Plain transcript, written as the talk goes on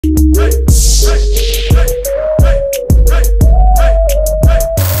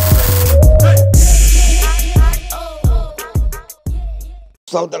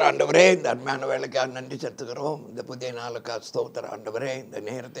ஸ்தோத்திர ஆண்டவரே, இந்த அருமையான வேலைக்காக நன்றி செலுத்துகிறோம். இந்த புதிய நாளுக்காக ஸ்தோத்திர ஆண்டவரே, இந்த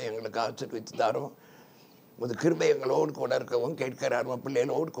நேரத்தை எங்களுக்கு ஆசீர்வதித்து தாரும். உமது கிருபை எங்களோடு கூட இருக்கவும், கேட்கிற அருமை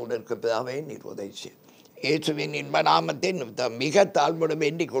பிள்ளைகளோடு கூட இருக்க பிதாவே நீர் உதவி செய்யும். இயேசுவின் இன்ப நாமத்தை மிக தாழ்வுடன்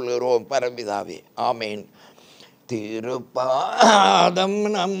வேண்டிக் கொள்கிறோம் பரம்பிதாவே, ஆமேன். திருப்பாதம்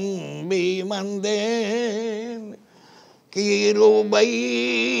நம்பி வந்தேன், கிருபை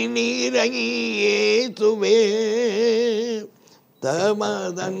நீரை இயேசுவே,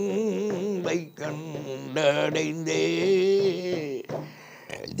 தமதன்பை கண்டடைந்தே,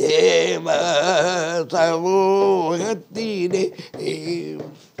 தேவ சமூகத்திலே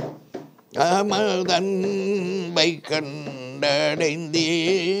தமதன்பை கண்டடைந்தே,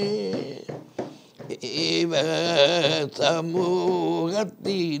 தேவ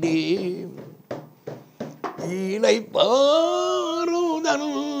சமூகத்திலே இலை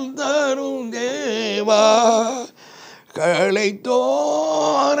பாருதல் தரும் தேவா,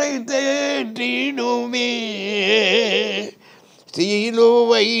 களைத்தோரை தேற்றிடுமே,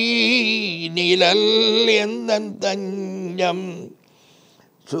 சிலுவை நிழல் எந்தன் தஞ்சம்,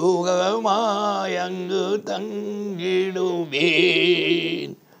 சுகமாயங்கு தங்கிடுவேன்,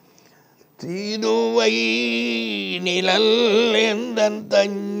 சிலுவை நிழல் எந்தன்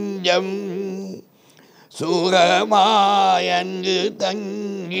தஞ்சம், சுகமாயங்கு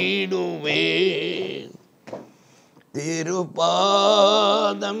தங்கிடுவேன்.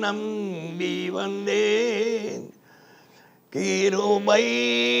 திருப்பாதம் நம்பி வந்தேன், கிருபை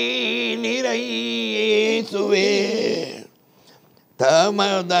நிறை இயேசுவே,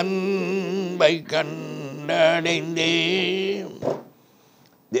 தமதன்பை கண்டடைந்தேன்,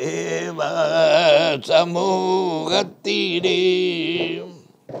 தேவ சமூகத்திலே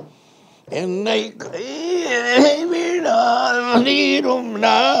என்னை கைவிடாதீரும்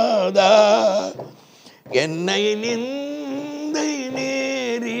நாதா, என்னை நிந்தை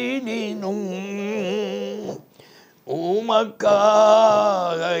நேரினும்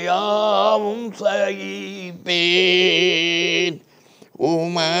உமக்காக யாவும் சகிப்பேன்,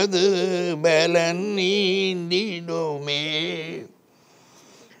 உமது பலன் நீந்திடுமே.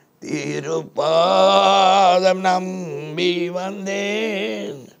 திருப்பாதம் நம்பி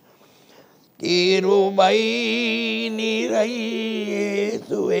வந்தேன், கிருபை நிறை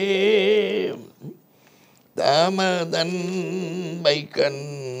இயேசுவே, தமதன்பை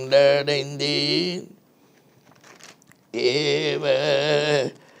கண்டடைந்தேன், தேவ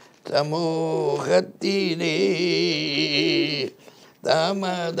சமூகத்திலே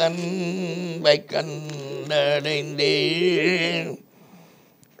தமதன்பை கண்டடைந்தேன்,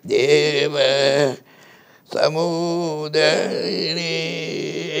 தேவ சமூகத்திலே.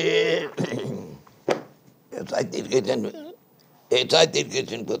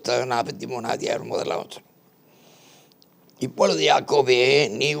 ஏசாத்திற்கேசின் புத்தகம் 43 முதலாம் வசனம். இப்பொழுது யாக்கோபே,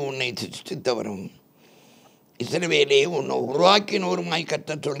 நீ உன்னை சிருஷ்டித்தவரும் இஸ்ரவேலே உன்னை உருவாக்கினோருமாய்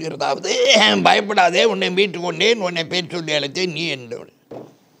கர்த்தர் சொல்கிறதாவது, பயப்படாதே, உன்னை மீட்டு கொண்டேன், உன்னை பேர் சொல்லி அழைத்தேன் நீ என்றவன்.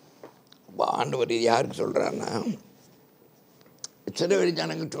 ஆண்டவர் யாருக்கு சொல்கிறாருன்னா, இஸ்ரவேல்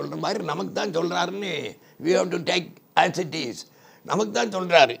ஜனங்கள் சொல்கிற மாதிரி நமக்கு தான் சொல்கிறாருன்னு we have to take as it is. நமக்கு தான்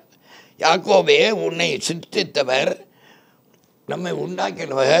சொல்கிறாரு. யாக்கோபே, உன்னை சிருஷ்டித்தவர், நம்மை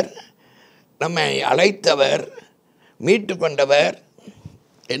உண்டாக்கினவர், நம்மை அழைத்தவர், மீட்டு கொண்டவர்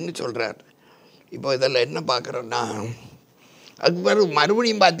என்று சொல்கிறார். இப்போ இதில் என்ன பார்க்குறோன்னா, அதுக்கு பிறகு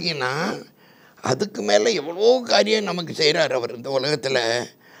மறுபடியும் பார்த்தீங்கன்னா அதுக்கு மேலே எவ்வளோ காரியம் நமக்கு செய்கிறார் அவர். இந்த உலகத்தில்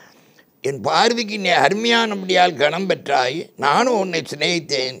என் பார்வைக்கு நீ அருமையானபடியால் கனம் பெற்றாய், நானும் உன்னை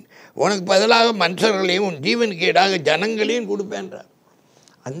சிநேகித்தேன், உனக்கு பதிலாக மனுஷர்களையும் உன் ஜீவனுக்கு ஈடாக ஜனங்களையும் கொடுப்பேன்றார்.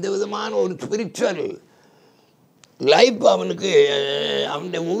 அந்த விதமான ஒரு ஸ்பிரிச்சுவல் லைஃப் அவனுக்கு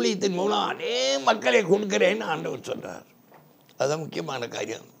அவனுடைய ஊழியத்தின் மூலம் அநேக மக்களை கொடுக்குறேன்னு ஆண்டவர் சொல்கிறார். அதுதான் முக்கியமான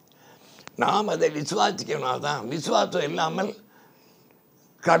காரியம். நாம் அதை விசுவாசிக்கணும். தான் விசுவாசம் இல்லாமல்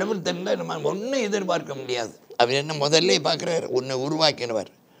கடவுள் தெரிந்தால் நம்ம ஒன்றும் எதிர்பார்க்க முடியாது. அவர் என்ன முதல்ல பார்க்குறாரு, உன்னை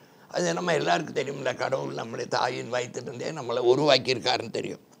உருவாக்கினவர். அது நம்ம எல்லாருக்கும் தெரியும்ல, கடவுள் நம்முடைய தாயின் வயிற்றிருந்தே நம்மளை உருவாக்கியிருக்காருன்னு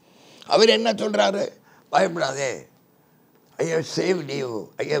தெரியும். அவர் என்ன சொல்கிறாரு, பயப்படாதே, I have saved you,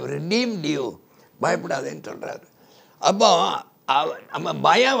 I have redeemed you, பயப்படாதேன்னு சொல்கிறாரு. அப்போ நம்ம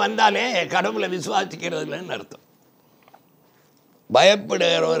பயம் வந்தாலே கடவுளை விசுவாசிக்கிறதுலன்னு அர்த்தம்.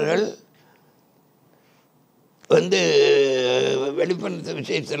 பயப்படுகிறவர்கள் வெளிப்படுத்த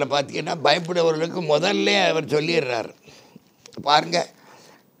விஷயத்தில் பார்த்தீங்கன்னா பயப்படுபவர்களுக்கு முதல்ல அவர் சொல்லிடுறார். பாருங்கள்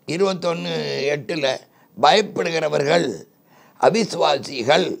 21:8 பயப்படுகிறவர்கள்,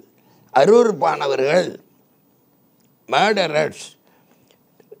 அவிசுவாசிகள், அருவருப்பானவர்கள், மர்டரர்ஸ்,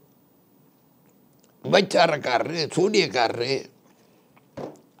 விபச்சாரக்காரரு, சூடியக்காரரு,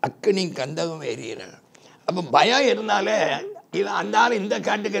 அக்கினி கந்தகம் எறிகிறார். அப்போ பயம் இருந்தாலே இவன் அந்த ஆள் இந்த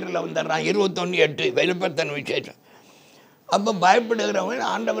கேட்டகரியில் வந்துடுறான். 21:8 வெளிப்படுத்தின விசேஷம். அப்போ பயப்படுகிறவன்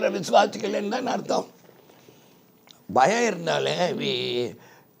ஆண்டவரை விசுவாசிக்கலைன்னு தான் அர்த்தம். பயம் இருந்தாலே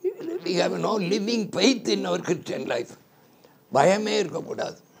we have no living faith in our Christian life. பயமே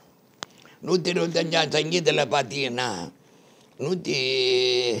இருக்கக்கூடாது. 125ஆம் சங்கீதத்தில் பார்த்தீங்கன்னா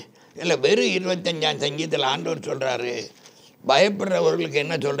வெறும் 25ஆம் சங்கீதத்தில் ஆண்டவர் சொல்கிறாரு, பயப்படுறவர்களுக்கு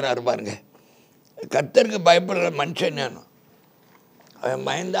என்ன சொல்கிறாரு பாருங்க. கர்த்தருக்கு பயப்படுற மனுஷன் நானும் அவன்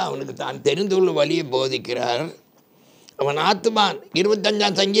பயந்தான் அவனுக்கு தான் தெரிந்துள்ள வழியை போதிக்கிறார். அவன் ஆத்துமான்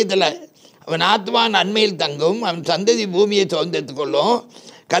 25ஆம் சங்கீதத்தில் அவன் ஆத்துமான் நன்மையில் தங்கும், அவன் சந்ததி பூமியை சுதந்திரத்து கொள்ளும்.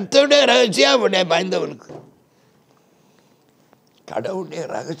 கர்த்தருடைய ரகசியம் அவனுடைய பயந்தவனுக்கு. கடவுளுடைய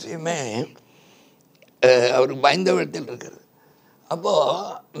ரகசியமே அவருக்கு பயந்தவனத்தில் இருக்கிறது.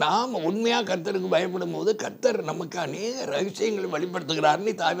 அப்போது நாம் உண்மையாக கர்த்தருக்கு பயப்படும் போது கர்த்தர் நமக்கு அநேக ரகசியங்களை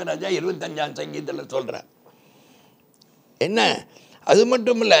வெளிப்படுத்துகிறார்னு தாவீது 25ஆம் சங்கீதத்தில் சொல்கிறார். என்ன அது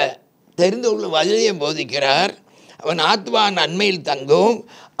மட்டும் இல்லை, தெரிந்து உள்ள வழியை போதிக்கிறார். அவன் ஆத்மா நன்மையில் தங்கும்,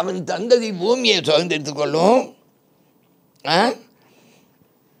 அவன் சந்ததி பூமியை சுதந்திரத்து கொள்ளும்.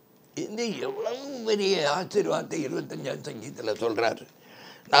 இது எவ்வளவு பெரிய ஆசீர்வாதத்தை 25ஆம் சங்கீதத்தில் சொல்கிறாரு.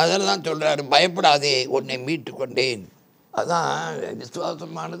 நான் அதில் தான் சொல்கிறாரு, பயப்படாதே உன்னை மீட்டு கொண்டேன். அதான்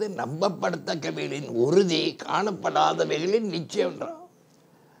விசுவாசமானது நம்பப்படத்தக்கவைகளின் உறுதி, காணப்படாதவைகளின் நிச்சயம்ன்றான்.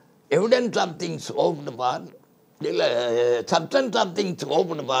 எவிடன்ஸ் ஆஃப் திங்ஸ் ஹோப்டு பார், இல்லை substance of things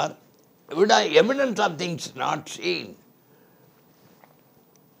hoped bar, evidence of things not seen.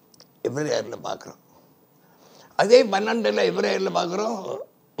 எபிரேயரில் பார்க்குறோம். அதே 12 எபிரேயரில் பார்க்குறோம்,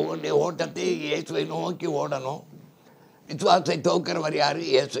 உங்களுடைய ஓட்டத்தை இயேசுவை நோக்கி ஓடணும். விசுவாசத்தை துவக்கிறவர் யார்?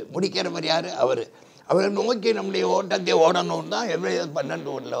 இயேசு. முடிக்கிறவர் யார்? அவர். அவரை நோக்கி நம்முடைய ஓட்டத்தை ஓடணும்னு தான் எபிரேயர்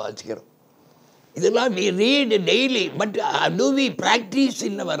 12:1 வாசிக்கிறோம். இதெல்லாம் we read daily, but do we practice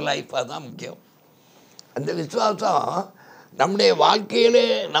in our life? அதுதான் முக்கியம். அந்த விசுவாசம் நம்முடைய வாழ்க்கையில்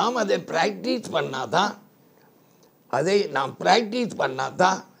நாம் அதை ப்ராக்டிஸ் பண்ணாதான், அதை நாம் ப்ராக்டிஸ்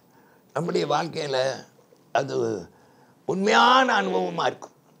பண்ணாதான் நம்முடைய வாழ்க்கையில் அது உண்மையான அனுபவமாக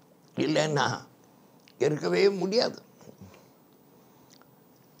இருக்கும். இல்லைன்னா இருக்கவே முடியாது.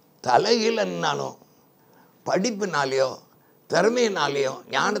 தலையிலன்னாலும் படிப்புனாலேயோ திறமையினாலேயோ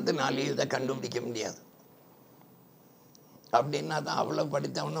ஞானத்தினாலேயோ இதை கண்டுபிடிக்க முடியாது. அப்படின்னா தான் அவ்வளோ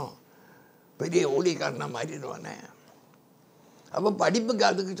படித்தவனும் பெரிய ஊழியக்காரனாக மாறிடுவானே. அப்போ படிப்புக்கு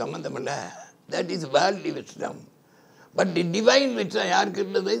அதுக்கு சம்மந்தம் இல்லை. That is worldly wisdom. But divine wisdom யாருக்கு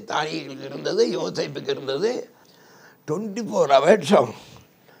இருந்தது? தானியேலுக்கு இருந்தது, யோசேப்புக்கு இருந்தது. 24 hours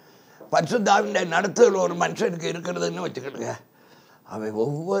பரிசுத்தாவின் நடத்துதல் ஒரு மனுஷனுக்கு இருக்கிறதுன்னு வச்சுக்கிடுங்க. அவன்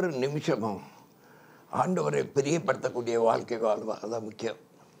ஒவ்வொரு நிமிஷமும் ஆண்டவரை பிரியப்படுத்தக்கூடிய வாழ்க்கை வாழ்வாக தான் முக்கியம்.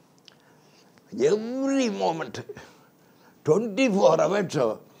 எவ்ரி மூமெண்ட் 24 hours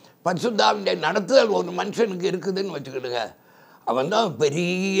பரிசுத்தாவின் நடத்துதல் ஒரு மனுஷனுக்கு இருக்குதுன்னு வச்சுக்கிடுங்க. அவன் தான்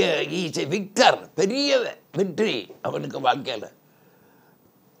பெரிய விக்டர், பெரிய வெற்றி அவனுக்கு வாழ்க்கையில்.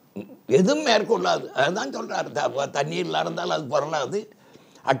 எதுவும் மேற்கொள்ளாது. அதுதான் சொல்கிறார், தண்ணீர் நடந்தால் அது பொருளாது,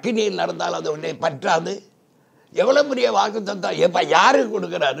 அக்கினியில் நடந்தால் அது உன்னை பற்றாது. எவ்வளோ பெரிய வாக்குத்தத்தம் எப்போ யாருக்கு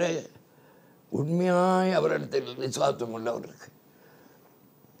கொடுக்குறாரு? உண்மையாய் அவரிடத்தில் விசுவாசம் உள்ளவருக்கு.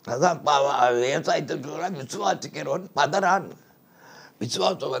 அதுதான் விவசாயத்துக்கு விசுவாசிக்கிறவன் பதறான்.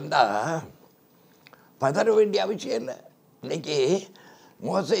 விசுவாசம் வந்தால் பதற வேண்டிய அவசியம் இல்லை. இன்றைக்கி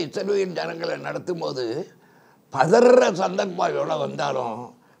மோசே இஸ்ரவேல் ஜனங்களை நடத்தும் போது பதற சந்தர்ப்பம் எவ்வளோ வந்தாலும்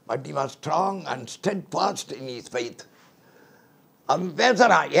but he was strong and steadfast in his faith. அவன்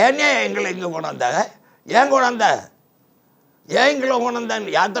பேசுகிறான், ஏனே எங்களை இங்கே கொண்டாந்த, ஏன் கொண்டாந்த, ஏன் எங்களை கொண்டாந்தான்?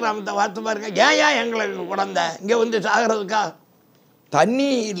 யாத்திராமத்தை வார்த்தை பாருங்க, ஏன் எங்களை இங்கே கொண்டாந்த? இங்கே வந்து சாகிறதுக்கா? தண்ணி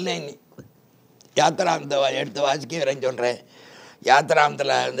இல்லைன்னு யாத்திராமத்தை எடுத்து வாசிக்கிறேன்னு சொல்கிறேன்.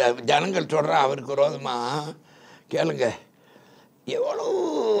 யாத்திராமத்தில் இந்த ஜனங்கள் சொல்கிறான் அவருக்கு விரோதமாக, கேளுங்க எவ்வளோ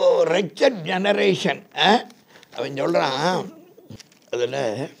ரெச்சட் ஜெனரேஷன். அவன் சொல்கிறான் அதில்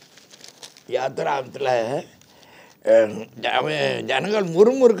யாத்திராமத்தில் அவன் ஜனங்கள்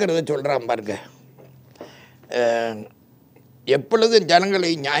முறுமுறுக்கிறத சொல்கிறான் பாருங்க. எப்பொழுதும் ஜனங்களை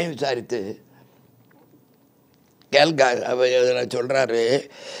நியாயம் விசாரித்து கேள்கா இதில் சொல்கிறாரு,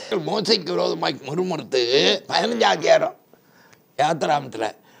 மோசைக்கு விரோதமாக முறுமுறுத்து 15 அதிகாரம்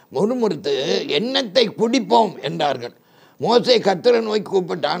யாத்திராமத்தில் முறுமுறுத்து எண்ணத்தை குடிப்போம் என்றார்கள். மோசை கர்த்தரை நோக்கி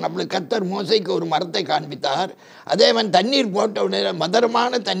கூப்பிட்டான். அப்படி கர்த்தர் மோசைக்கு ஒரு மரத்தை காண்பித்தார். அதேவன் தண்ணீர் போட்ட உடனே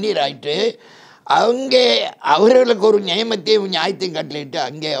மதுரமான தண்ணீர் ஆயிட்டு அங்கே அவர்களுக்கு ஒரு நியமத்தையும் நியாயத்தையும் கட்டளையிட்டு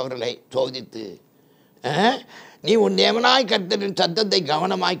அங்கே அவர்களை சோதித்து, நீ உன் நியமனாய் கர்த்தரின் சத்தத்தை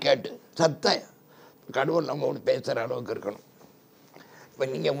கவனமாய் கேட்டு, கடவுள் நம்மோடு பேசுகிற அளவுக்கு இருக்கணும். இப்போ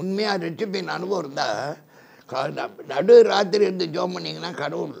நீங்கள் உண்மையாக ரெட்டிப்பின் அனுபவம் இருந்தால் நடு ராத்திரி இருந்து ஜோம் பண்ணிங்கன்னா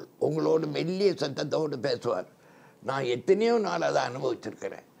கடவுள் உங்களோடு மெல்லிய சத்தத்தோடு பேசுவார். நான் எத்தனையோ நாள் அதை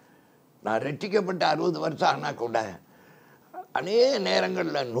அனுபவிச்சிருக்கிறேன். நான் ரட்சிக்கப்பட்ட 60 வருஷம் ஆனால் கூட அநேக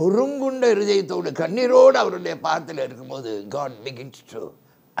நேரங்களில் நொறுங்குண்ட இருதயத்தோடு கண்ணீரோடு அவருடைய பாதத்தில் இருக்கும்போது God begins to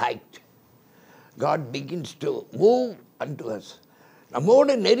act. God begins to move unto us.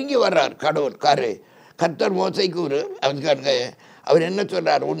 நம்மோடு நெருங்கி வர்றார் கடவுள். கர்த்தர் மோசைக்கு அவர் என்ன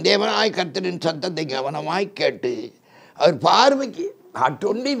சொல்கிறார்? உன் தேவனாய் கர்த்தரின் சத்தத்தை கவனமாய் கேட்டு அவர் பார்வைக்கு not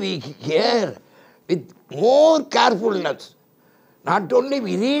only we hear with more carefulness, not only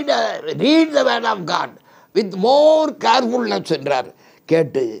we read the word of God with more carefulness என்றார்.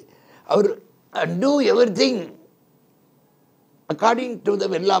 கேட்டு அவர் do everything according to the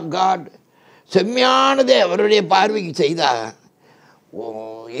will of God, செம்மையானதே அவருடைய பார்வைக்கு செய்தால்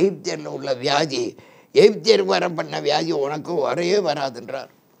எகிப்தியரில் உள்ள வியாதி, எகிப்தியருக்கு வர பண்ண வியாதி உனக்கும் வரையே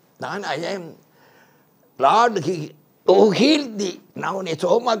வராதுன்றார். நான் ஐயம் லார்ட் ஹீல் தி, நான் உன்னை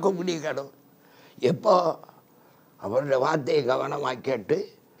சோமாக்க முடியும் கடவுள். எப்போ அவருடைய வார்த்தையை கவனமாக கேட்டு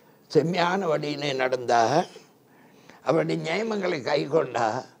செம்மையான வழியினை நடந்தா, அவருடைய நியமங்களை கை கொண்டா,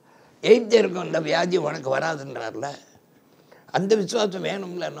 எகிப்தியருக்கு வந்த வியாதி உனக்கு வராதுன்றார்ல. அந்த விசுவாசம்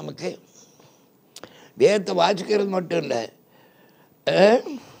வேணும்ல நமக்கு. வேதத்தை வாசிக்கிறது மட்டும் இல்லை,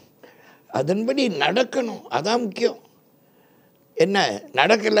 அதன்படி நடக்கணும். அதான் முக்கியம். என்ன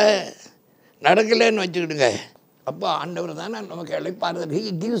நடக்கலைன்னு வச்சுக்கிடுங்க, அப்போ ஆண்டவர் தானே நமக்கு இழைப்பார். He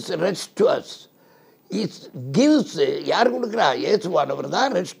gives rest to us. He gives, யார் கொடுக்குறா? இயேசுவானவர்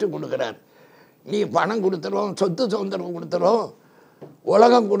தான் ரெஸ்ட்டு கொடுக்குறார். நீ பணம் கொடுத்துரும், சொத்து சுதந்திரம் கொடுத்துரும்,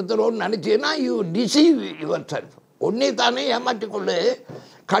 உலகம் கொடுத்துரும்னு நினச்சின்னா யூ டிசீவ் யுவர் செல்ஃப். ஒன்றே தானே ஏமாற்றிக்கொள்ளு.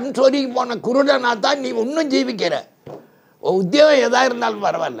 கண் சொருகி போன குருடனா தான் நீ இன்னும் ஜீவிக்கிற. உத்தியோகம் எதாக இருந்தாலும்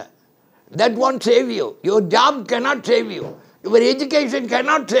பரவாயில்ல. That won't save you. Your job cannot save you. Your education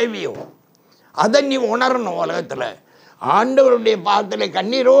cannot save you. அதை நீ உணரணும். உலகத்தில் ஆண்டவருடைய பாதத்தில்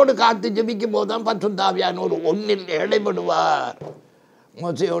கண்ணீரோடு காத்து ஜெபிக்கும் போது தான் பரிசுத்த ஆவியானவர் ஒன்றில் இடைபடுவார்.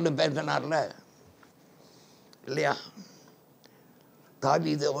 மோசையோடு பேசினார்ல இல்லையா?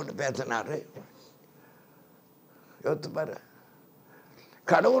 தாவீதோடு பேசினார். யோசிப்பார்.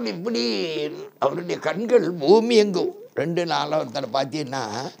 கடவுள் இப்படி அவருடைய கண்கள் பூமி எங்கும் 2:4 பார்த்தீங்கன்னா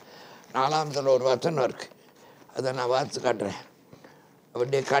 4 ஒரு வசனம் இருக்குது, அதை நான் வாசித்து காட்டுறேன்.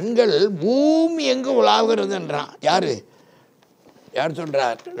 அவருடைய கண்கள் பூமி எங்கும் உலாவுகிறதுன்றான். யார்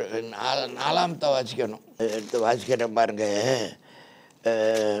சொல்கிறார்? 4 வாசிக்கணும். எடுத்து வாசிக்கிறேன் பாருங்க.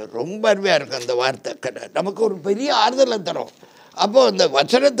 ரொம்ப அருமையாக இருக்கும் அந்த வார்த்தை. நமக்கு ஒரு பெரிய ஆறுதலை தரும். அப்போது அந்த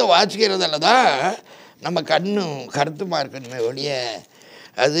வசனத்தை வாசிக்கிறதில் தான் நம்ம கண்ணும் கருத்துமாக இருக்கணுமே ஒழிய,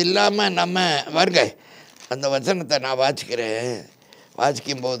 அது இல்லாமல் நம்ம பாருங்க அந்த வசனத்தை நான்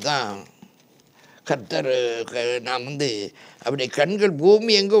வாசிக்கும்போது தான் கர்த்தர் நான் அப்படி கண்கள்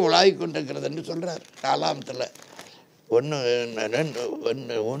பூமி எங்கே உலாவி கொண்டிருக்கிறதுன்னு சொல்கிறார். 4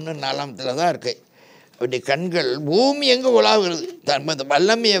 1 தான் இருக்கு. அப்படி கண்கள் பூமி எங்கே உலாவுகிறது, தமது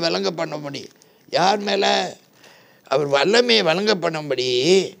வல்லமையை விளங்க பண்ணும்படி. யார் மேலே? அவர் வல்லமையை விளங்க பண்ணும்படி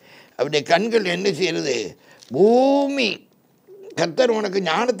அவருடைய கண்கள் என்ன செய்கிறது? பூமி. கர்த்தர் உனக்கு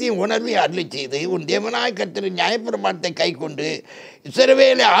ஞானத்தையும் உணர்வையும் அருளி செய்து உன் தேவனாய் கர்த்தர் நியாயப்பிரமாணத்தை கை கொண்டு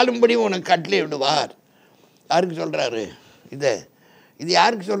இஸ்ரவேலை ஆளும்படி உனக்கு கட்டளை விடுவார். யாருக்கு சொல்கிறாரு இது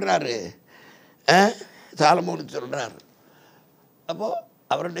யாருக்கு சொல்கிறாரு? சாலமோனுக்கு சொல்கிறார். அப்போது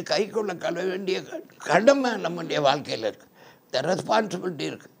அவருடைய கை கொள்ள வேண்டிய கடமை நம்முடைய வாழ்க்கையில் இருக்குது. த ரெஸ்பான்சிபிலிட்டி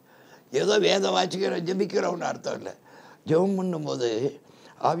இருக்குது. ஏதோ வேத வாசிக்கிற ஜெபிக்கிறவன்னு அர்த்தம் இல்லை. ஜெபம் பண்ணும்போது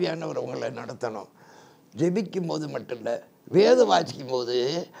ஆவியானவர் உங்களை நடத்தணும். ஜெபிக்கும் போது மட்டும் இல்லை, வேத வாசிக்கும் போது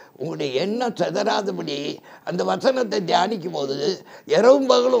உங்களுடைய எண்ணம் சிதறாதபடி அந்த வசனத்தை தியானிக்கும் போது இரவும்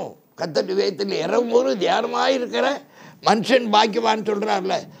பகலும் கர்த்தருடைய வேதத்தில் இரவும் போது தியானமாக இருக்கிற மனுஷன் பாக்கியவான்னு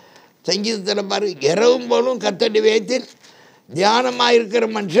சொல்கிறார்ல சங்கீதத்தில் பாரு. இரவும் போலும் கர்த்தருடைய வேதத்தில் தியானமாக இருக்கிற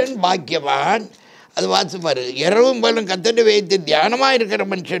மனுஷன் பாக்கியவான். அது வாசிப்பார். இரவும் பகலும் கர்த்தருடைய வேதத்தில் தியானமாக இருக்கிற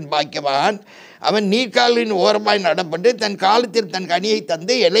மனுஷன் பாக்கியவான். அவன் நீர்க்காலின் ஓரமாய் நடப்பட்டு தன் காலத்தில் தன் கனியை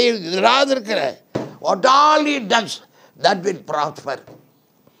தந்து இலையில் இராதிருக்கிற what all he does that will prosper.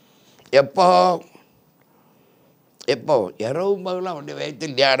 எப்போ இரவும் பகலும் அவனுடைய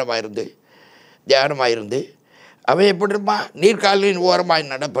வயத்தில் தியானமாக இருந்து அவன் எப்படி இருப்பான்? நீர்க்காலின்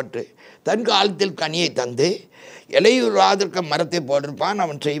ஓரமாய் நடப்பட்டு தன் காலத்தில் கனியை தந்து இலையுறாதிருக்க மரத்தை போட்டிருப்பான்.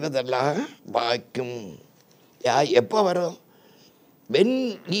 அவன் செய்வதெல்லாம் பாய்க்கும். எப்போ வரும்? when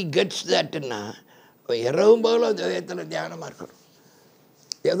he gets thatன்னா இரவும் பகலும் அந்த வயத்தில் தியானமாக இருக்கணும்.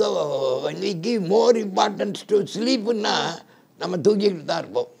 ஏதோ when we give more importance to sleepன்னா நம்ம தூக்கிக்கிட்டு தான்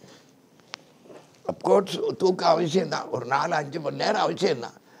இருப்போம். அப்கோர்ஸ் தூக்கம் அவசியம்தான், ஒரு 4-5 மணி நேரம்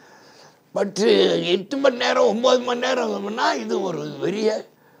அவசியம்தான். பட் 8 மணி நேரம் 9 மணி நேரம்னா இது ஒரு பெரிய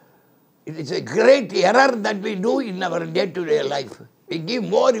it is a great error that we do in our day-to-day life. We give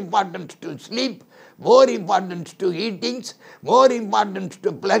more importance to sleep more importance to eatings, more importance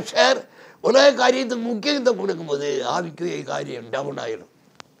to pleasure. உலக காரியத்துக்கு முக்கியத்துவம் கொடுக்கும்போது ஆவிக்குரிய காரியம் டவுன் ஆயிடும்.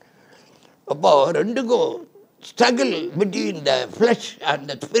 அப்போ ரெண்டுக்கும் struggle between the flesh and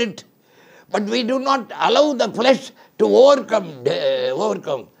the spirit, but we do not allow the flesh to overcome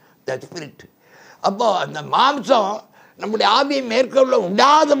the spirit. அப்போ அந்த மாம்சம் நம்முடைய ஆவியை மேற்கொள்ள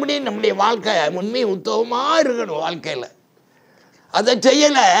விடாதபடி நம்முடைய வாழ்க்கை உண்மை உத்தமமாக இருக்கணும். வாழ்க்கையில் அதை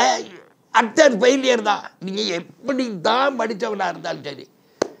செய்யலை, அட்டர் ஃபெயிலியர் தான். நீங்கள் எப்படி தான் படித்தவனாக இருந்தாலும் சரி,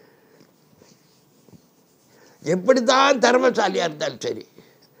 எப்படி தான் திறமைசாலியாக இருந்தாலும் சரி,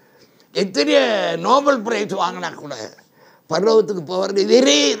 எத்தனையோ நோபல் பிரைஸ் வாங்கினா கூட பரலோகத்துக்கு போகிறது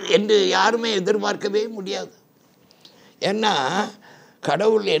திடீர் என்று யாருமே எதிர்பார்க்கவே முடியாது. ஏன்னா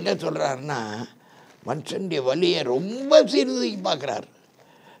கடவுள் என்ன சொல்கிறாருன்னா, மனுஷனுடைய வழியை ரொம்ப சீர்தூக்கி பார்க்குறாரு.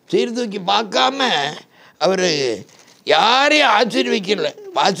 சீர்தூக்கி பார்க்காம அவர் யாரையும்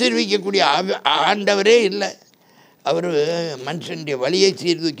ஆசீர்விக்கக்கூடிய ஆண்டவரே இல்லை. அவர் மனுஷனுடைய வழியை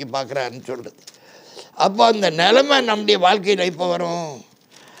சீர்தூக்கி பார்க்குறாருன்னு சொல்கிறது. அப்போ அந்த நிலைமை நம்முடைய வாழ்க்கையில்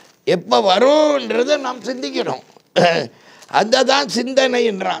எப்போ வரும்ன்றதை நாம் சிந்திக்கணும். அதை தான்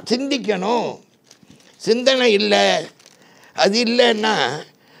சிந்தனைன்றான். சிந்திக்கணும். சிந்தனை இல்லை, அது இல்லைன்னா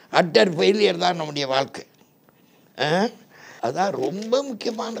அட்டர் ஃபெயிலியர் தான் நம்முடைய வாழ்க்கை. அதான் ரொம்ப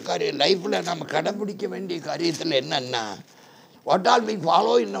முக்கியமான காரியம் லைஃப்பில் நம்ம கடைப்பிடிக்க வேண்டிய காரியத்தில் என்னன்னா, what all we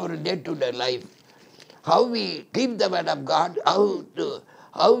follow in our day to day life, how we keep the word of God,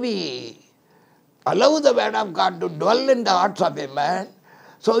 how we allow the word of God to dwell in the hearts of a man,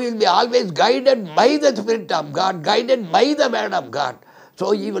 so he will be always guided by the Spirit of God, guided by the word of God, so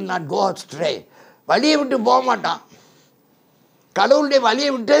he will not go astray. வழியை விட்டு போக மாட்டான். கடவுளுடைய வழியை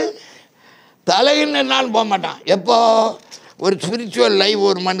விட்டு தலையினால் போக மாட்டான். எப்போ ஒரு ஸ்பிரிச்சுவல் லைஃப்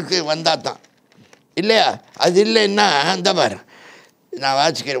ஒரு மனுக்கு வந்தால் தான், இல்லையா? அது இல்லைன்னா அந்த பாரு நான்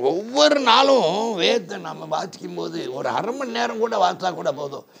வாசிக்கிறேன். ஒவ்வொரு நாளும் வேதத்தை நம்ம வாசிக்கும் போது ஒரு அரை மணி நேரம் கூட வாசித்தா கூட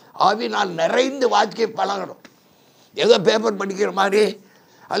போதும். ஆவினால் நிறைந்து வாசிக்க பழகணும். ஏதோ பேப்பர் படிக்கிற மாதிரி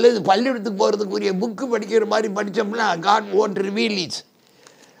அல்லது பள்ளிக்கூடத்துக்கு போகிறதுக்குரிய புக்கு படிக்கிற மாதிரி படித்தோம்னா God won't reveal his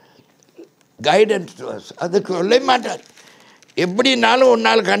guidance to us. அதுக்கு சொல்ல மாட்டார். எப்படினாலும் ஒரு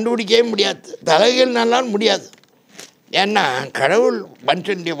நாள் கண்டுபிடிக்கவே முடியாது, தலைகள்னாலும் முடியாது. ஏன்னா கடவுள்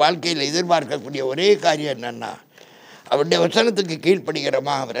மனுஷனுடைய வாழ்க்கையில் எதிர்பார்க்கக்கூடிய ஒரே காரியம் என்னென்னா, அவருடைய வசனத்துக்கு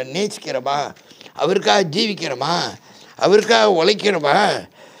கீழ்ப்படுகிறோமா, அவரை நேசிக்கிறோமா, அவருக்காக ஜீவிக்கிறோமா, அவருக்காக உழைக்கிறோமா,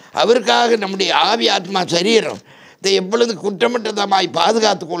 அவருக்காக நம்முடைய ஆவி ஆத்மா சரீரம் இதை எப்பொழுது குற்றமற்றதமாய்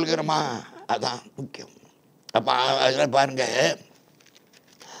பாதுகாத்து கொள்கிறோமா, அதான் முக்கியம். அப்போ அதில் பாருங்கள்,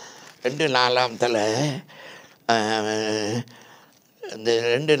 2:4 இந்த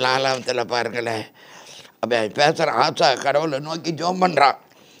 2:4 பாருங்களேன். அப்போ பேசுகிற ஆசா கடவுளை நோக்கி ஜெபம் பண்ணுறான்.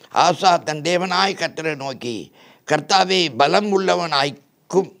 ஆசா தன் தேவனாய் கர்த்தரை நோக்கி, கர்த்தாவே பலம்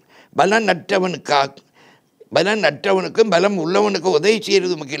உள்ளவனாய்க்கும் பலனற்றவனுக்கும் பலம் உள்ளவனுக்கும் உதவி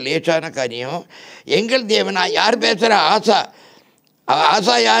செய்கிறது நமக்கு லேசான காரியம். எங்கள் தேவனா யார் பேசுகிற?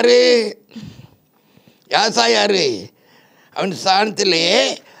 ஆசா யார்? அவன் ஸ்தானத்திலே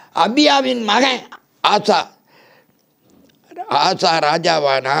அபியாவின் மகன் ஆசா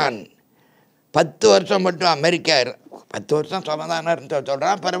ராஜாவானான். 10 வருஷம் மட்டும் அமெரிக்கா 10 வருஷம் சமாதானம்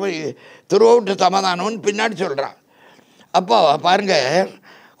சொல்கிறான். பிறகு துருவவுட்டு சமாதானம்னு பின்னாடி சொல்கிறான். அப்போ பாருங்கள்,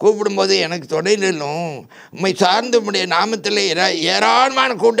 கூப்பிடும்போது எனக்கு தொடையிலும் உம்மை சார்ந்து உம்முடைய நாமத்தில் ஏராளமான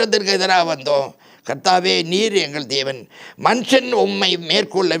கூட்டத்திற்கு எதிராக வந்தோம். கர்த்தாவே நீர் எங்கள் தேவன், மனுஷன் உம்மை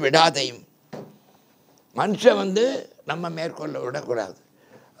மேற்கொள்ள விடாதையும். மனுஷன் நம்ம மேற்கொள்ள விடக்கூடாது.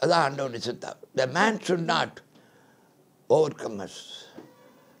 அதுதான் ஆண்டவருடைய சித்தம். The man should not overcome us.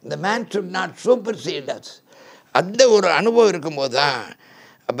 The man should not supersede us. அந்த ஒரு அனுபவம் இருக்கும்போது தான்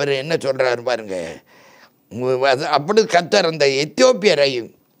அப்புறம் என்ன சொல்கிறாரு பாருங்க. அப்படி கர்த்தர் அந்த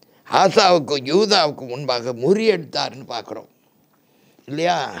எத்தியோப்பியரையும் ஆசாவுக்கும் யூதாவுக்கும் முன்பாக முறியெடுத்தாருன்னு பார்க்குறோம்,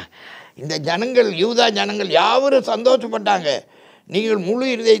 இல்லையா? இந்த ஜனங்கள், யூதா ஜனங்கள் யாவரும் சந்தோஷப்பட்டாங்க. நீங்கள் முழு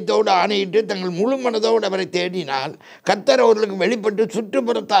இருதயத்தோடு ஆணையிட்டு தங்கள் முழு மனதோடு அவரை தேடினால் கர்த்தர் அவர்களுக்கு வெளிப்பட்டு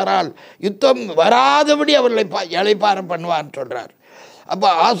சுற்றுப்புறத்தாரால் யுத்தம் வராதபடி அவர்களை இளைப்பாரம் பண்ணுவார்னு சொல்கிறார். அப்போ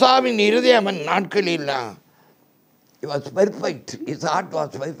ஆசாவின் இருதயம் அவன் நாட்களில்லாம் he was perfect, his heart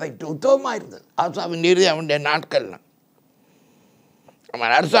was perfect, உத்தமமாக இருந்தது ஆசாவின் இருதயம் அவனுடைய நாட்கள்லாம்.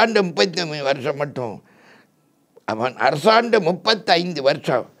 அவன் அரசாண்ட 35 வருஷம் மட்டும், அவன் அரசாண்ட 35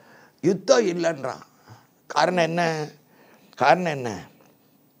 வருஷம் யுத்தம் இல்லைன்றான். காரணம் என்ன?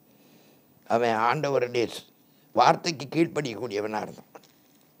 அவன் ஆண்டவருடைய வார்த்தைக்கு கீழ்ப்படியக்கூடியவனாக இருந்தான்.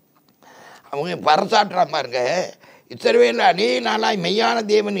 அவங்க பரசாட்டுறான் பாருங்க. இஸ்ரவேலில் அநேக நாளாய் மெய்யான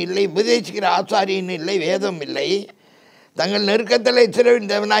தேவன் இல்லை, உபதேசிக்கிற ஆசாரியன் இல்லை, வேதம் இல்லை. தங்கள் நெருக்கத்தில்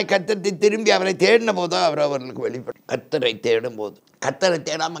இஸ்ரவேலின் தேவனாய் கர்த்தரை திரும்பி அவரை தேடின போதோ அவர் அவர்களுக்கு வெளிப்படும். கர்த்தரை தேடும் போது, கர்த்தரை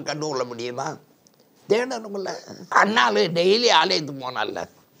தேடாமல் கண்டுகொள்ள முடியுமா? தேடணும்ல. அண்ணாள் டெய்லி ஆலயத்துக்கு போனால,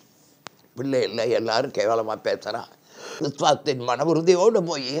 பிள்ளை இல்லை எல்லாரும் கேவலமாக பேசுகிறான். விஸ்வாசத்தின் மன உறுதியோடு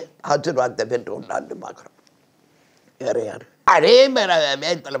போய் ஆசீர்வாதத்தை பெற்று கொண்டான்னு பார்க்குறோம். வேறு யார்? அதே மாதிரி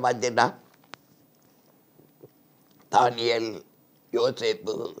வேதத்தில் பார்த்தீங்கன்னா தானியேல்,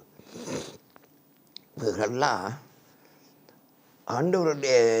 யோசேப்பு இவர்கள்லாம்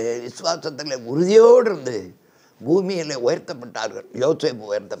ஆண்டவருடைய விசுவாசத்தில் உறுதியோடு இருந்து பூமியில் உயர்த்தப்பட்டார்கள். யோசேப்பு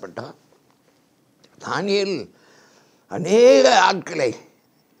உயர்த்தப்பட்டான். தானியேல் அநேக ஆட்களை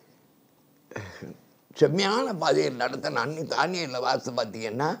செம்மையான பாதையில் நடத்தின. அன்னி தானியேலில் வாசித்து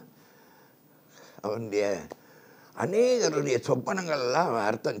பார்த்தீங்கன்னா அவனுடைய அநேகருடைய சொப்பனங்கள்லாம்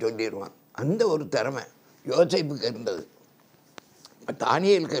அர்த்தம் சொல்லிடுவான். அந்த ஒரு திறமை யோசேப்புக்கு இருந்தது,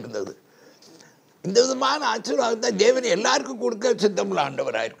 தானியேலுக்கு இருந்தது. இந்த விதமான ஆசீர்வாதத்தை தேவன் எல்லாருக்கும் கொடுக்க சித்தமுள்ள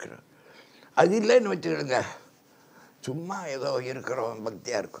ஆண்டவராக இருக்கிறார். அது இல்லைன்னு வச்சுக்கிடுங்க, சும்மா ஏதோ இருக்கிறவன்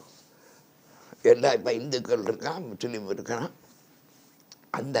பக்தியாக இருக்கும். எல்லா இப்போ இந்துக்கள் இருக்கான், முஸ்லீம் இருக்கான்,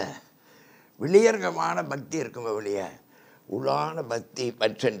 அந்த வெளியரங்கமான பக்தி இருக்குமே வெளியே உள்ளான பக்தி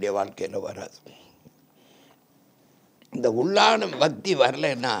மனுஷனுடைய வாழ்க்கையில் வராது. இந்த உள்ளான பக்தி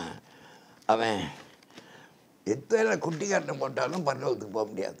வரலைன்னா அவன் எத்தனை குட்டிக்காரனை போட்டாலும் பரலோகத்துக்கு போக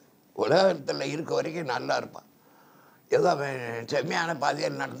முடியாது. உலகத்தில் இருக்க வரைக்கும் நல்லா இருப்பான், ஏதோ அவன் செம்மையான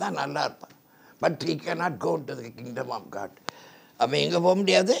பாதையில் நடந்தால் நல்லா இருப்பான். But he cannot go to the kingdom of God. அவன் எங்கே போக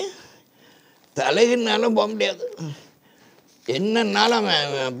முடியாது? தலைகினாலும் போக முடியாது. என்னன்னாலும்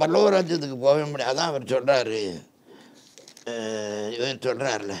அவன் பரலோக ராஜ்யத்துக்கு போக முடியாது. அதான் அவர் சொல்கிறாரு, இவன்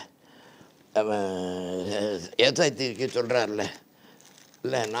சொல்கிறார்ல, அவன் ஏசாய்த்திற்கு சொல்கிறார்ல,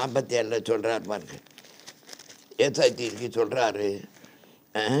 இல்லை 47 சொல்கிறார் பாருங்க. ஏசாய்த்திற்கு சொல்கிறாரு,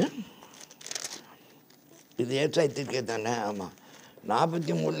 இது ஏசாய்த்திற்கே தானே? ஆமாம்,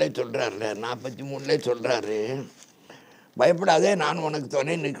 43 சொல்கிறார்ல, 43 சொல்கிறாரு, பயப்படாதே நான் உனக்கு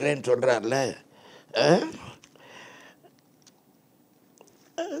துணை நிற்கிறேன்னு சொல்கிறார்ல.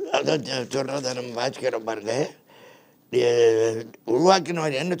 அதான் சொல்கிறத நம்ம வாசிக்கிறோம் பாருங்க.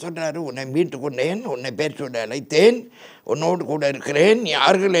 உருவாக்கினவர் என்ன சொல்கிறாரு? உன்னை மீட்டு கொண்டேன், உன்னை பேர் சொல்ல அழைத்தேன், உன்னோடு கூட இருக்கிறேன். நீ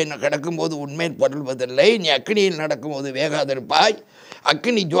ஆறுகளை கடக்கும்போது உண்மையில் பொருள்வதில்லை, நீ அக்கினியில் நடக்கும்போது வேகாதிருப்பாய்,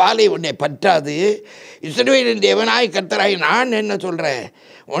 அக்கினி ஜுவாலை உன்னை பற்றாது. இஸ்ரவேலின் தேவனாய் கர்த்தராய் நான் என்ன சொல்கிறேன்?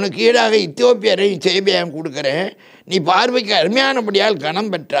 உனக்கு ஈடாக இத்தியோப்பியரையும் சேபியாயும் கொடுக்குறேன். நீ பார்வைக்கு அருமையானபடியால்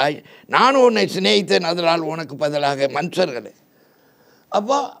கனம் பெற்றாய், நானும் உன்னை சிநேகித்தேன், அதனால் உனக்கு பதிலாக மனுஷர்களே.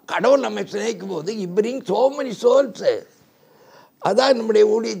 அப்போ கடவுள் நம்மை சிநேகிக்கும் போது இப்படி so many souls. அதான் நம்முடைய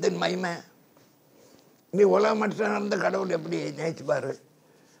ஊழியத்தின் மகிமை. நீ உலக மனுஷன் நடந்த கடவுள் எப்படி நேசிப்பார்?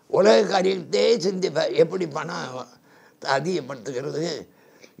 உலக காரியத்தே சிந்திப்பார். எப்படி பணம் அதிகப்படுத்துகிறது,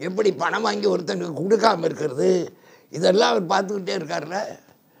 எப்படி பணம் வாங்கி ஒருத்தனுக்கு கொடுக்காமல் இருக்கிறது, இதெல்லாம் அவர் பார்த்துக்கிட்டே இருக்கார்ல.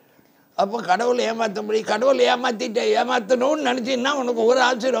 அப்போ கடவுளை ஏமாற்ற முடியும். கடவுளை ஏமாற்றணும்னு நினச்சின்னா உனக்கு ஒரு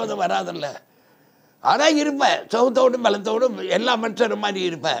ஆசீர்வாதம் வராதில்ல. ஆனால் இருப்பேன், சவுத்தோடும் பலத்தோடும் எல்லா மனுஷரும் மாதிரி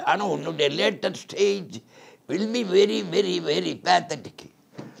இருப்பேன். ஆனால் உன்னுடைய latest stage will be very very very pathetic.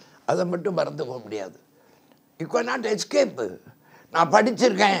 அதை மட்டும் மறந்து போக முடியாது. You can not escape. நான்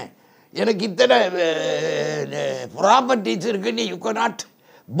படிச்சிருக்கேன், எனக்கு இத்தனை ப்ராப்பர்ட்டிஸ் இருக்குன்னு யூ கேன் நாட்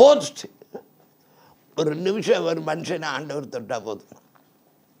போஸ்ட். ஒரு நிமிஷம் ஒரு மனுஷனை ஆண்டவர் தொட்டால் போதும்.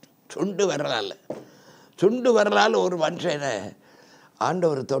 சுண்டு வரலால் ஒரு மனுஷனை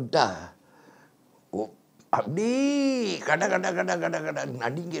ஆண்டவர் தொட்டால் அப்படி கட கட கட கட கட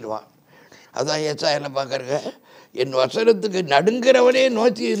நடுங்கிடுவான். அதான் ஏசாயில் பார்க்குறங்க, என் வசனத்துக்கு நடுங்கிறவனே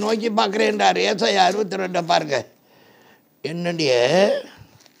நோக்கி பார்க்குறேன்றார். ஏசாயா 62 பாருங்க. என்னுடைய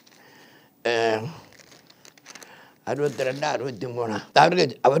 62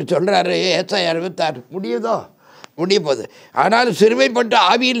 63 அவர் சொல்கிறாரு. ஏசாயா 66 முடிய போகுது. ஆனாலும் சிறுமைப்பட்டு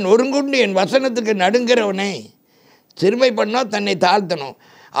ஆவியில் நொறுங்குண்டு என் வசனத்துக்கு நடுங்கிறவனே, சிறுமை பண்ணால் தன்னை தாழ்த்தணும்,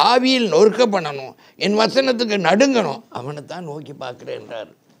 ஆவியில் நொறுக்க பண்ணணும், என் வசனத்துக்கு நடுங்கணும், அவனை தான் நோக்கி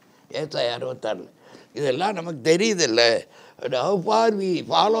பார்க்குறேன்றார் ஏசாயா 66. இதெல்லாம் நமக்கு தெரியுதில்ல. how far we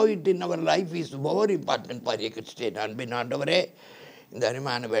follow it in our life is more important for a Christian. அன்பின் ஆண்டவரே, இந்த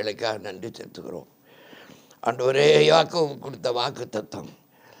அருமையான வேலைக்காக நன்றி செலுத்துகிறோம். ஆண்டவரே, யாக்கோபு கொடுத்த வாக்கு தத்தம்,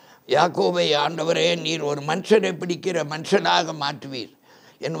 யாக்கோபை ஆண்டவரே நீர் ஒரு மனுஷனை பிடிக்கிற மனுஷனாக மாற்றுவீர்,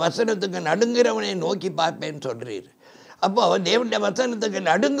 என் வசனத்துக்கு நடுங்கிறவனை நோக்கி பார்ப்பேன்னு சொல்கிறீர். அப்போ தேவனுடைய வசனத்துக்கு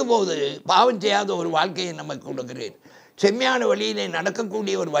நடுங்கும் போது பாவம் செய்யாத ஒரு வாழ்க்கையை நமக்கு கொடுக்கிறீர். செம்மையான வழியிலே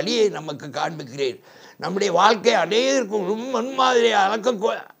நடக்கக்கூடிய ஒரு வழியை நமக்கு காண்பிக்கிறீர். நம்முடைய வாழ்க்கை அநேகருக்கும் முன்மாதிரி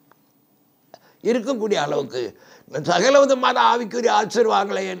இருக்கக்கூடிய அளவுக்கு சகல விதமான ஆவிக்குரிய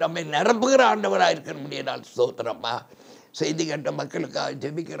ஆசீர்வாதங்களை நம்மை நிரப்புகிற ஆண்டவராக இருக்கிற முடியாது. ஸ்தோத்திரப்பா. செய்தி கேட்ட மக்களுக்காக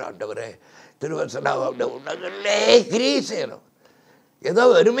ஜெபிக்கிற ஆண்டவரே, திருவசனாவோட உலகிலே கிரியை செய்யணும். ஏதோ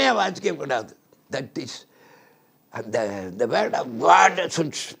வெறுமையாக வாசிக்கக்கூடாது. That is the word of God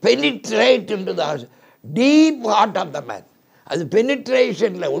should penetrate into deep heart of the man. அது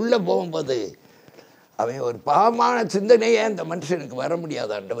பெனிட்ரேஷனில் உள்ளே போகும்போது அவன் ஒரு பாவமான சிந்தனையே அந்த மனுஷனுக்கு வர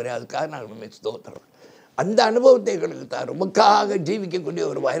முடியாது ஆண்டவரே. அதுக்காக நாங்கள் ஸ்தோத்திரம். அந்த அனுபவத்தை எங்களுக்கு தான். உமக்காக ஜீவிக்கக்கூடிய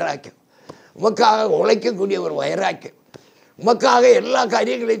ஒரு வைராக்கியம், உமக்காக உழைக்கக்கூடிய ஒரு வைராக்கியம், உமக்காக எல்லா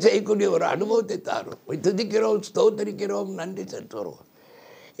காரியங்களையும் செய்யக்கூடிய ஒரு அனுபவத்தை தாரும். துதிக்கிறோம், ஸ்தோத்தரிக்கிறோம், நன்றி செலுத்துகிறோம்.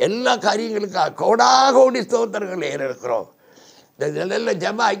 எல்லா காரியங்களுக்காக கோடாகோடி ஸ்தோத்திரங்கள் இருக்கிறோம். இந்த நல்ல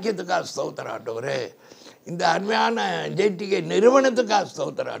ஜப ஐக்கியத்துக்காக ஸ்தோத்திரம் ஆண்டவரே. இந்த அருமையான ஜேடிகே நிறுவனத்துக்காக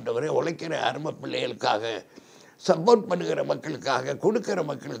ஸ்தோத்திரம் ஆண்டவரே. உழைக்கிற அருமை பிள்ளைகளுக்காக, சப்போர்ட் பண்ணுகிற மக்களுக்காக, கொடுக்குற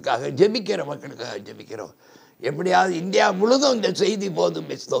மக்களுக்காக, ஜெபிக்கிற மக்களுக்காக ஜெபிக்கிறோம். எப்படியாவது இந்தியா முழுதும் இந்த செய்தி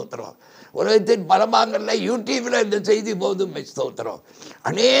போதும் ஸ்தோத்திரம். உலகத்தின் பல பாகங்களில் யூடியூப்பில் இந்த செய்தி போதும் ஸ்தோத்திரம்.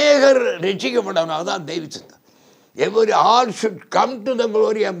 அநேகர் ரட்சிக்கப்படணும். அதான் தெய்வ சித்தம். Every all should come to the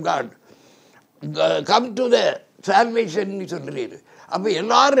glory of God, come to the salvation சொல்கிறீர். அப்போ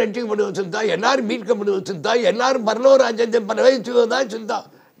எல்லாரும் ரட்சிக்கப்படுவது சிந்தா, எல்லாரும் மீட்கப்படுவது சிந்தா, எல்லாரும் பரலோக ராஜ்யத்தை பிரவேசிப்பதுதான் சிந்தா.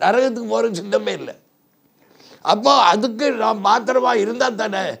 நரகத்துக்கு போகிற சிந்தமே இல்லை. அப்போ அதுக்கு நாம் மாத்திரமாக இருந்தால்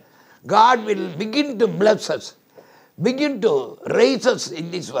தானே God will begin to bless us, begin to raise us in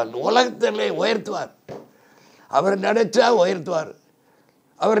this world. உலகத்தில் உயர்த்துவார். அவர் நினைச்சா உயர்த்துவார்.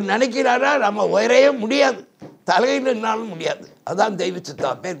 அவர் நினைக்கிறாரா நம்ம உயரையே முடியாது, தலையில் நின்னாலும் முடியாது. அதான் தெய்வ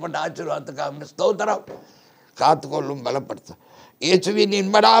சித்தம். மேற்பட்ட ஆசீர்வாதத்துக்காக ஸ்தோத்திரம். காத்துக்கொள்ளும், பலப்படுத்தும். இயேசுவின்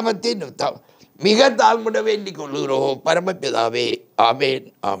இன்பநாமத்தின் மிக தாழ்முட வேண்டிக் கொள்ளுகிறோம் பரமபிதாவே. ஆமேன்,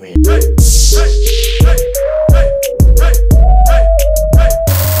 ஆமேன்.